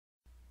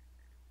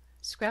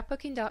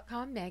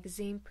Scrapbooking.com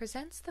magazine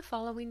presents the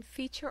following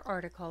feature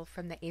article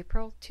from the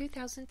April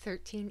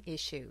 2013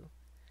 issue,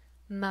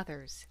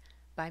 Mothers,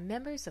 by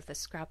members of the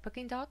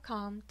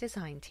Scrapbooking.com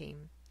design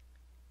team.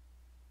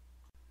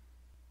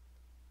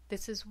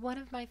 This is one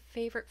of my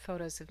favorite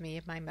photos of me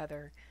and my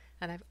mother,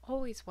 and I've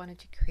always wanted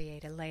to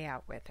create a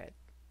layout with it.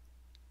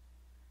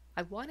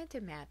 I wanted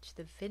to match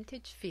the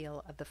vintage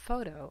feel of the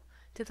photo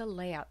to the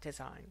layout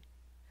design,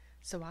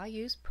 so I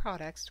used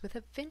products with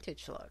a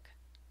vintage look.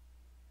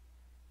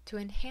 To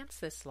enhance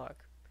this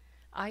look,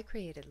 I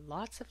created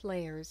lots of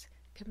layers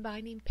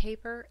combining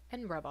paper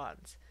and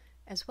rub-ons,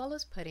 as well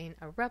as putting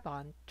a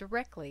rub-on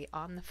directly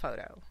on the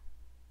photo.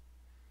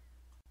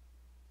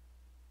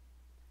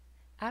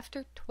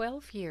 After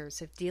 12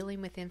 years of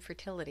dealing with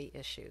infertility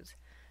issues,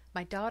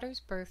 my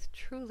daughter's birth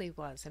truly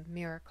was a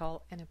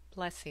miracle and a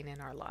blessing in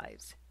our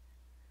lives.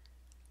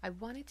 I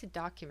wanted to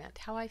document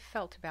how I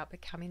felt about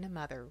becoming a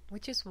mother,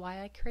 which is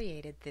why I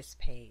created this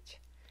page.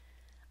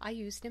 I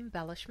used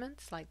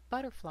embellishments like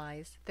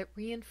butterflies that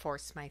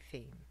reinforce my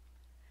theme.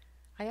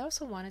 I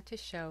also wanted to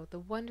show the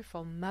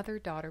wonderful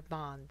mother-daughter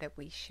bond that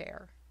we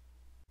share.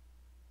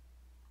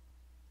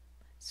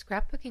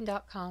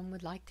 Scrapbooking.com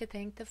would like to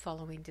thank the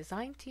following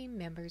design team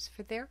members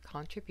for their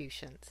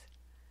contributions.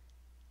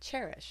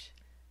 Cherish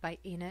by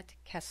Enid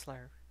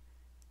Kessler.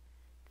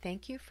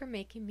 Thank You for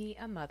Making Me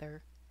a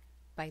Mother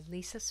by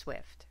Lisa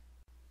Swift.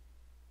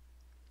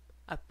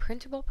 A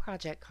printable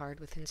project card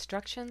with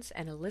instructions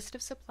and a list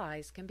of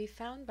supplies can be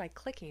found by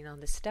clicking on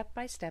the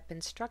step-by-step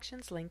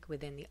instructions link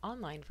within the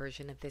online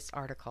version of this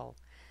article.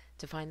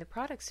 To find the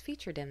products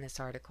featured in this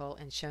article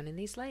and shown in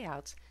these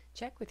layouts,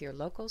 check with your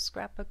local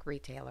scrapbook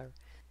retailer.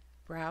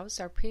 Browse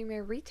our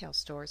premier retail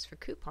stores for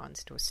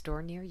coupons to a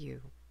store near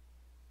you.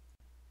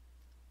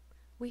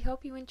 We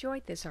hope you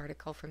enjoyed this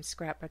article from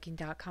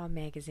Scrapbooking.com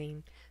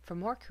magazine. For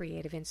more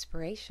creative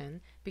inspiration,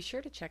 be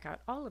sure to check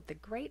out all of the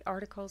great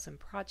articles and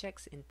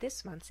projects in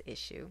this month's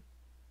issue.